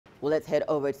Well, let's head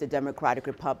over to the Democratic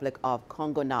Republic of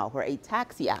Congo now, where a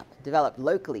taxi app developed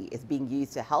locally is being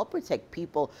used to help protect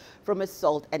people from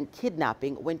assault and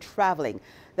kidnapping when traveling.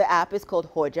 The app is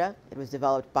called Hoja. It was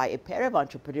developed by a pair of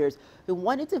entrepreneurs who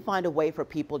wanted to find a way for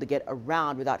people to get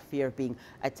around without fear of being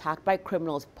attacked by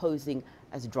criminals posing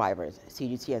as drivers.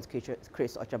 CGTN's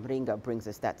Chris Ocamringa brings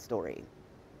us that story.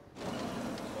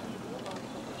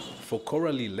 For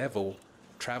Coralie Level,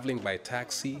 traveling by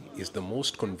taxi is the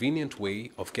most convenient way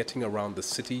of getting around the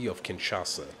city of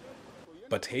Kinshasa.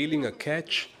 But hailing a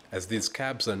catch, as these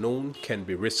cabs are known, can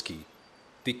be risky.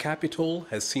 The capital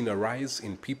has seen a rise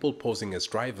in people posing as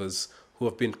drivers who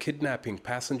have been kidnapping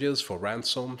passengers for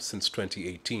ransom since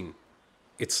 2018.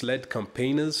 It's led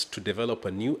campaigners to develop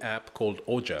a new app called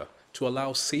Hoja to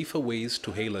allow safer ways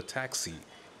to hail a taxi,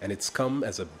 and it's come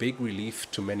as a big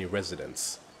relief to many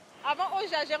residents.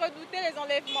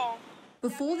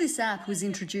 Before this app was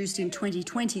introduced in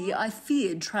 2020, I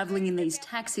feared travelling in these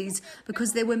taxis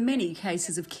because there were many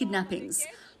cases of kidnappings.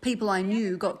 People I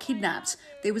knew got kidnapped.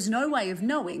 There was no way of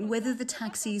knowing whether the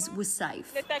taxis were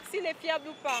safe.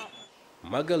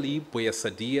 Magali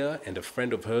Boyasadia and a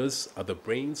friend of hers are the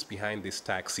brains behind this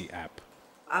taxi app.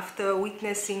 After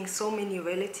witnessing so many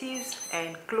relatives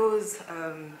and close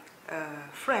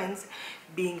friends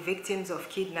being victims of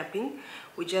kidnapping,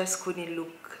 we just couldn't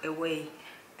look away.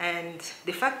 And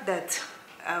the fact that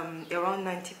around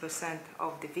 90%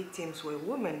 of the victims were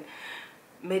women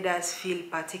made us feel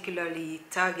particularly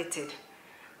targeted.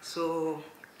 So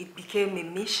it became a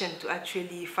mission to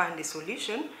actually find a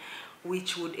solution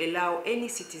which would allow any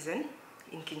citizen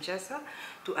in Kinshasa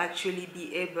to actually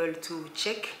be able to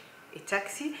check a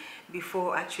taxi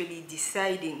before actually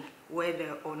deciding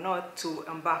whether or not to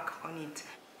embark on it.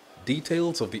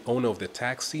 Details of the owner of the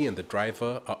taxi and the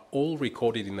driver are all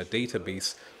recorded in a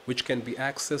database which can be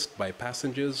accessed by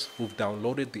passengers who've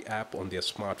downloaded the app on their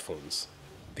smartphones.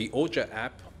 The Hoja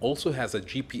app also has a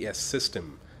GPS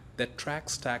system that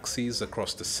tracks taxis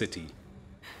across the city.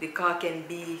 The car can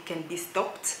be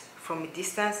stopped from a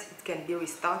distance, it can be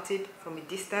restarted from a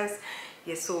distance.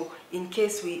 Yes, so in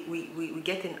case we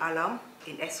get an alarm,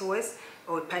 an SOS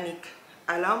or a panic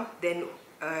alarm, then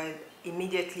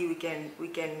immediately we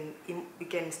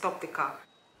can stop the car.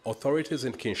 Authorities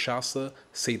in Kinshasa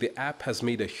say the app has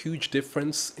made a huge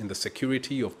difference in the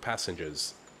security of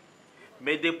passengers.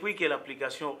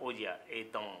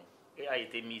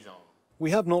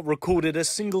 We have not recorded a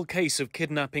single case of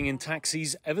kidnapping in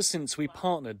taxis ever since we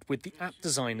partnered with the app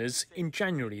designers in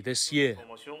January this year.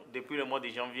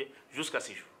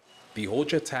 The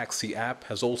Hoja taxi app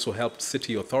has also helped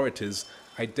city authorities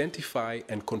identify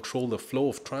and control the flow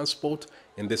of transport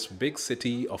in this big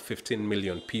city of 15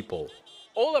 million people.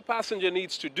 All a passenger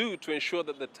needs to do to ensure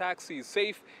that the taxi is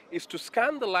safe is to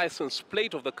scan the license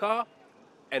plate of the car,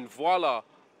 and voila,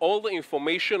 all the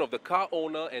information of the car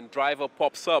owner and driver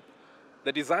pops up.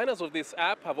 The designers of this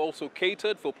app have also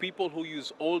catered for people who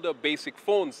use older basic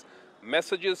phones.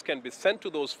 Messages can be sent to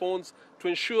those phones to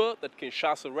ensure that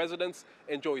Kinshasa residents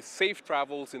enjoy safe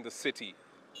travels in the city.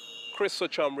 Chris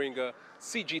Ocamringa,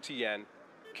 CGTN,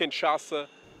 Kinshasa,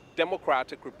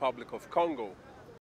 Democratic Republic of Congo.